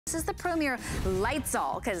This is the Promier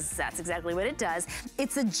LitezAll, because that's exactly what it does.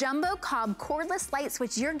 It's a jumbo COB cordless light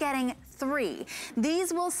switch. You're getting 3.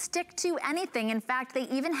 These will stick to anything. In fact, they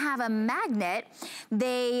even have a magnet.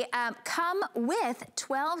 They come with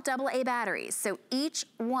 12 AA batteries. So each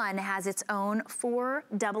one has its own 4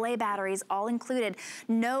 AA batteries, all included.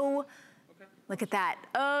 No. Look at that.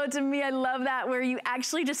 Oh, to me, I love that, where you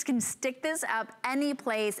actually just can stick this up any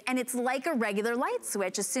place, and it's like a regular light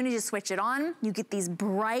switch. As soon as you switch it on, you get these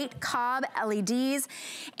bright COB LEDs,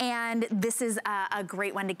 and this is a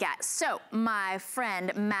great one to get. So my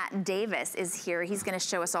friend Matt Davis is here. He's gonna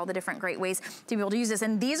show us all the different great ways to be able to use this,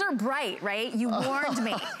 and these are bright, right? You warned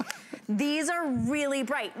me. These are really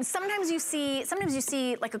bright. Sometimes you see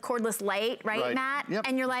like a cordless light, right, Matt? Yep.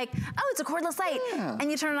 And you're like, oh, it's a cordless light. Yeah.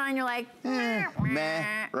 And you turn it on and you're like,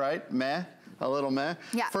 meh, right? Meh. A little meh.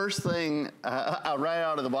 Yeah. First thing, right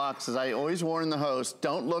out of the box is I always warn the host,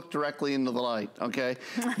 don't look directly into the light, okay?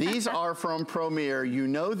 These are from Promier. You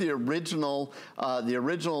know the original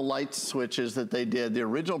light switches that they did, the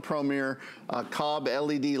original Promier COB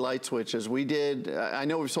LED light switches. We did, I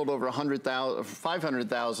know we've sold over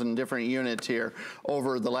 500,000 different units here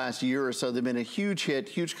over the last year or so. They've been a huge hit,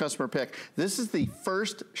 huge customer pick. This is the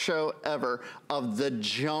first show ever of the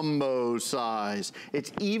jumbo size.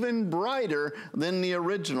 It's even brighter than the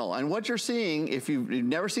original. And what you're seeing, if you've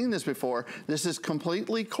never seen this before, this is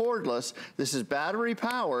completely cordless. This is battery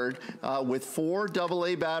powered with 4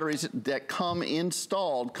 AA batteries that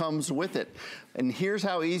comes with it. And here's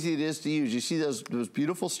how easy it is to use. You see those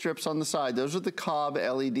beautiful strips on the side? Those are the COB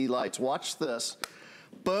LED lights. Watch this.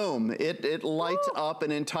 Boom, it lights up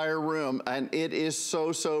an entire room, and it is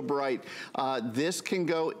so, so bright. This can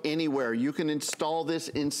go anywhere. You can install this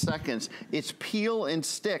in seconds. It's peel and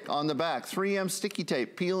stick on the back, 3M sticky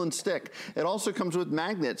tape, peel and stick. It also comes with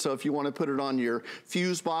magnets, so if you want to put it on your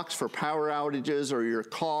fuse box for power outages or your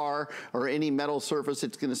car or any metal surface,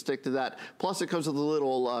 it's gonna stick to that. Plus it comes with the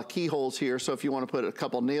little keyholes here, so if you want to put a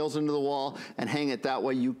couple nails into the wall and hang it that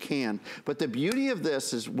way, you can. But the beauty of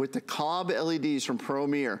this is with the COB LEDs from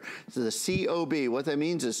Promier, so the COB, what that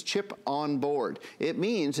means is chip on board. It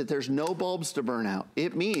means that there's no bulbs to burn out.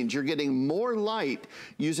 It means you're getting more light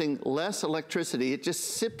using less electricity. It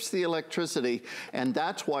just sips the electricity, and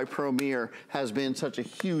that's why Promier has been such a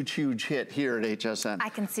huge, huge hit here at HSN. I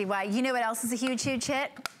can see why. You know what else is a huge, huge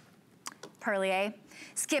hit? Perlier.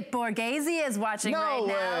 Skip Borghese is watching right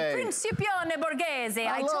now. Principione Borghese.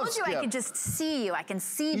 I told you Skip. I could just see you. I can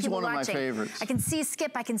see He's people one of watching. My favorites. I can see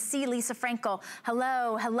Skip. I can see Lisa Frankel.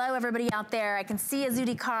 Hello, hello everybody out there. I can see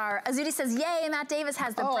Azudi Carr. Azudi says, yay, Matt Davis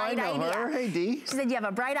has the bright idea. Her. Hey, Dee. She said you have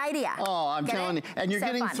a bright idea. Oh, I'm telling you. And you're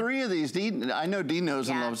getting 3 of these. Dee, I know Dee knows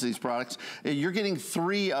and loves these products. You're getting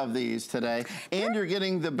 3 of these today. And you're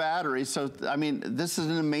getting the batteries. So, I mean, this is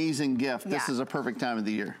an amazing gift. This is a perfect time of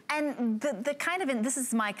the year. And this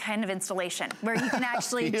is my kind of installation where you can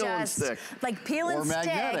actually just like peel and stick. Or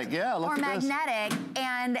magnetic, look at magnetic.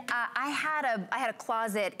 And I had a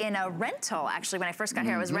closet in a rental actually when I first got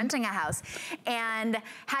here. I was renting a house and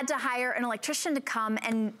had to hire an electrician to come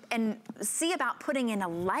and see about putting in a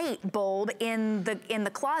light bulb in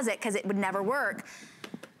the closet because it would never work.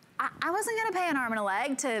 I wasn't gonna pay an arm and a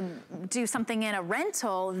leg to do something in a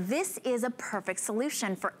rental. This is a perfect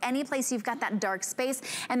solution for any place you've got that dark space,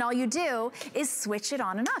 and all you do is switch it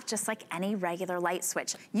on and off, just like any regular light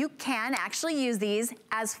switch. You can actually use these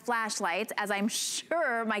as flashlights, as I'm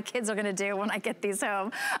sure my kids are gonna do when I get these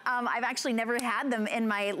home. I've actually never had them in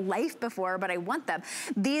my life before, but I want them.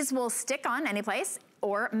 These will stick on any place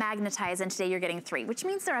or magnetize, and today you're getting 3, which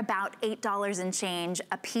means they're about $8 and change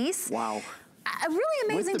a piece. Wow. A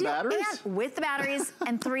really amazing deal. Batteries? And with the batteries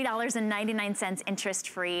and $3.99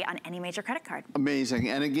 interest-free on any major credit card. Amazing.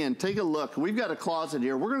 And again, take a look. We've got a closet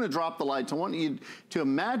here. We're going to drop the lights. I want you to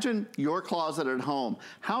imagine your closet at home.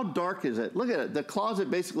 How dark is it? Look at it. The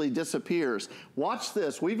closet basically disappears. Watch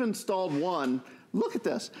this. We've installed one. Look at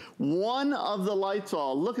this. One of the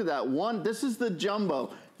LitezAll. Look at that. One. This is the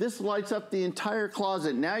jumbo. This lights up the entire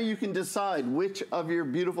closet. Now you can decide which of your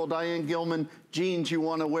beautiful Diane Gilman jeans you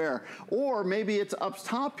want to wear. Or maybe it's up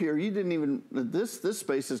top here. You didn't even, this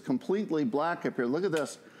space is completely black up here. Look at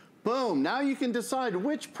this. Boom, now you can decide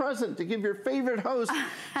which present to give your favorite host,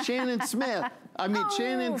 Shannon Smith. I mean,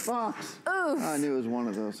 Shannon Fox. I knew it was one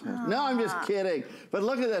of those. No, I'm just kidding. But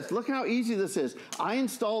look at this. Look how easy this is. I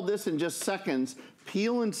installed this in just seconds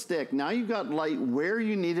Peel and stick. Now you've got light where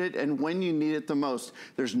you need it and when you need it the most.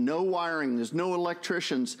 There's no wiring, there's no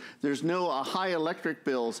electricians, there's no high electric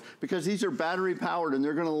bills, because these are battery powered and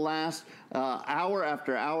they're gonna last hour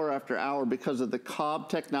after hour after hour because of the COB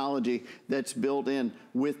technology that's built in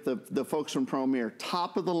with the folks from Promier.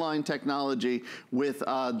 Top of the line technology with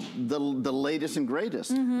the latest and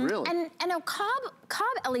greatest, really. And now COB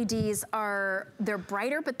LEDs they're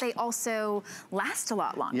brighter, but they also last a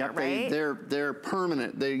lot longer, right? They're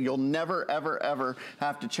permanent. You'll never, ever, ever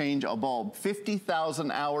have to change a bulb.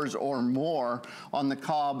 50,000 hours or more on the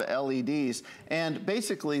COB LEDs. And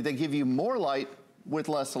basically, they give you more light with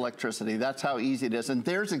less electricity. That's how easy it is. And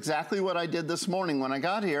there's exactly what I did this morning when I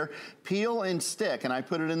got here. Peel and stick, and I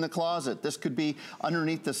put it in the closet. This could be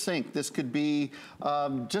underneath the sink. This could be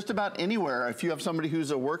just about anywhere if you have somebody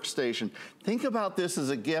who's a workstation. Think about this as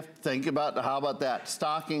a gift. Think about, how about that?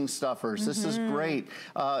 Stocking stuffers. This is great.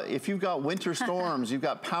 If you've got winter storms, you've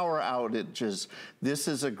got power outages, this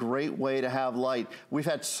is a great way to have light. We've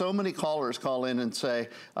had so many callers call in and say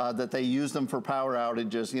that they use them for power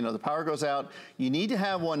outages. You know, the power goes out, you need to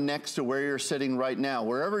have one next to where you're sitting right now.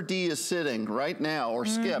 Wherever Dee is sitting right now, or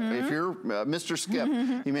Skip, if you're Mr.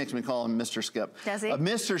 Skip, he makes me call him Mr. Skip. Does he?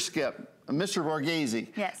 Mr. Skip. Mr. Borghese,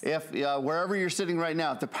 yes. If wherever you're sitting right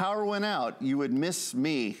now, if the power went out, you would miss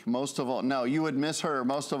me most of all. No, you would miss her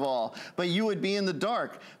most of all. But you would be in the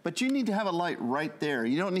dark. But you need to have a light right there.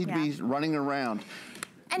 You don't need to be running around.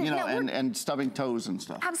 And, you know, and stubbing toes and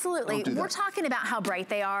stuff. Absolutely. We're talking about how bright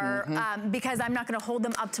they are because I'm not going to hold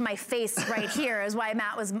them up to my face right here, is why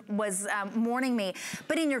Matt was warning me.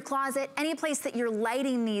 But in your closet, any place that you're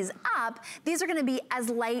lighting these up, these are going to be as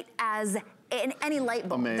light as in any light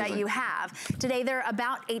bulb that you have. Today, they're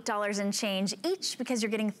about $8 and change each because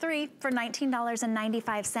you're getting 3 for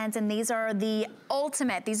 $19.95. And these are the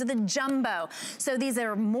ultimate. These are the jumbo. So these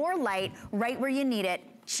are more light right where you need it.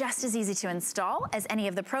 Just as easy to install as any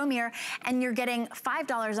of the Promier, and you're getting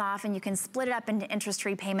 $5 off, and you can split it up into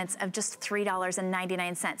interest-free payments of just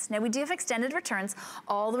 $3.99. Now, we do have extended returns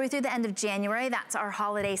all the way through the end of January. That's our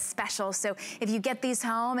holiday special. So if you get these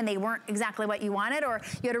home and they weren't exactly what you wanted, or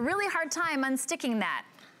you had a really hard time unsticking that,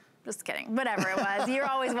 just kidding, whatever it was. You're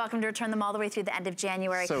always welcome to return them all the way through the end of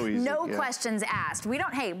January. So easy, no questions asked. We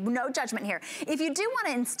don't, hey, no judgment here. If you do want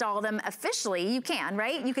to install them officially, you can,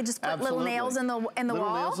 right? You could just put little nails in the wall.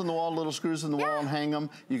 Little nails in the wall, little screws in the wall and hang them.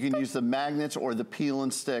 You can use the magnets or the peel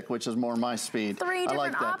and stick, which is more my speed. 3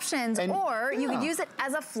 different options, and, or you could use it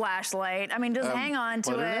as a flashlight. I mean, just hang on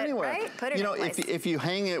to it, anywhere. Right? Put it in place. If you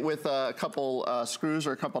hang it with a couple screws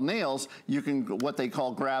or a couple nails, you can, what they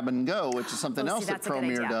call grab and go, which is something else that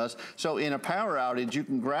Promier does. So in a power outage, you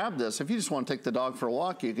can grab this. If you just want to take the dog for a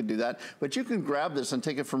walk, you can do that. But you can grab this and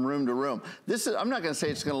take it from room to room. This is, I'm not going to say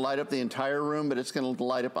it's going to light up the entire room, but it's going to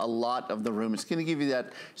light up a lot of the room. It's going to give you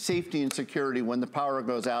that safety and security when the power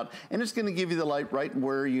goes out, and it's going to give you the light right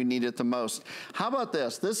where you need it the most. How about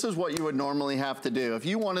this? This is what you would normally have to do. If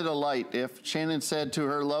you wanted a light, if Shannon said to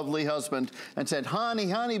her lovely husband and said, honey,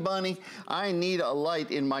 honey bunny, I need a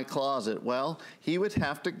light in my closet. Well, he would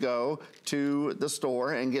have to go to the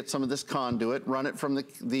store and get some of this conduit, run it from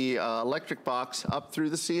the electric box up through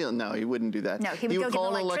the ceiling. No, he wouldn't do that. No, he would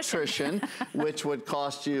call an electrician, which would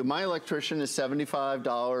cost you, my electrician is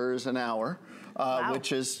 $75 an hour.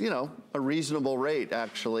 Which is, you know, a reasonable rate,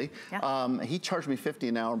 actually. Yeah. He charged me $50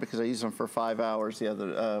 an hour because I used them for 5 hours the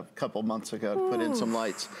other couple months ago to put in some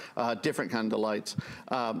lights, different kind of lights.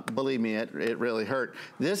 Believe me, it really hurt.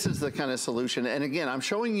 This is the kind of solution. And again, I'm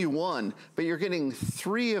showing you one, but you're getting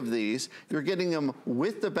 3 of these. You're getting them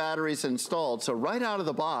with the batteries installed. So right out of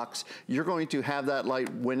the box, you're going to have that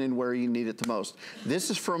light when and where you need it the most. This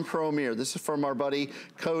is from Promier. This is from our buddy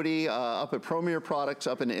Cody up at Promier Products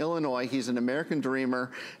up in Illinois. He's an American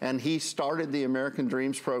Dreamer, and he started the American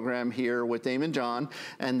Dreams program here with Damon John,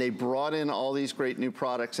 and they brought in all these great new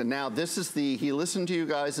products. And now this is he listened to you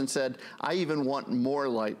guys and said, I even want more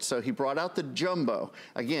lights. So he brought out the jumbo.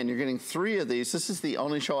 Again, you're getting 3 of these. This is the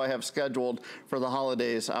only show I have scheduled for the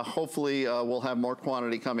holidays. Hopefully we'll have more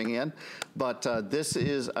quantity coming in, but this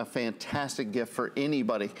is a fantastic gift for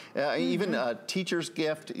anybody. Even a teacher's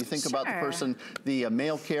gift. You think about the person, the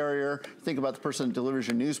mail carrier, think about the person that delivers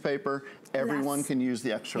your newspaper. Everyone can use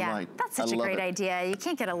the extra light. That's such a great idea. You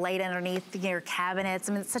can't get a light underneath your cabinets.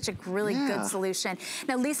 I mean, it's such a really good solution.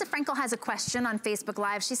 Now, Lisa Frankel has a question on Facebook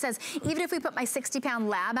Live. She says, even if we put my 60-pound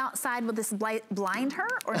lab outside, will this blind her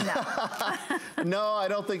or no? No, I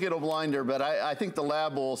don't think it'll blind her, but I think the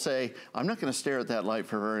lab will say, I'm not going to stare at that light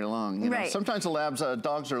for very long. You know? Sometimes the labs,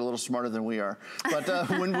 dogs are a little smarter than we are. But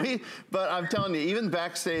but I'm telling you, even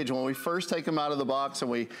backstage, when we first take them out of the box and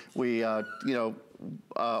we you know,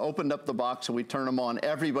 opened up the box and we turned them on,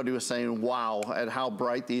 everybody was saying, wow, at how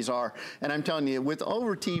bright these are. And I'm telling you, with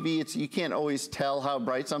over TV, you can't always tell how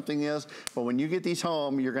bright something is, but when you get these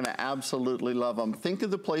home, you're gonna absolutely love them. Think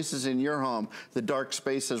of the places in your home, the dark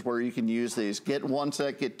spaces where you can use these. Get one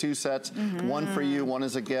set, get two sets, one for you, one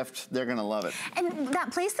as a gift. They're gonna love it. And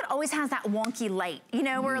that place that always has that wonky light, you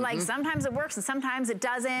know, where like sometimes it works and sometimes it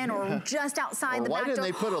doesn't, or just outside the back door. Why didn't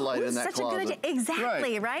they put a light in that closet? Such a good idea.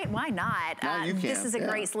 Exactly, right? Why not? Now you can. This is a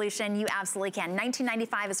great solution. You absolutely can.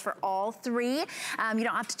 $19.95 is for all three. You don't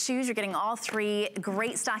have to choose. You're getting all three.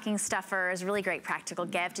 Great stocking stuffers. Really great practical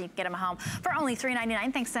gift. You can get them home for only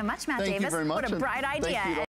 $3.99. Thanks so much, Matt Davis. Thank you very much. What a bright idea.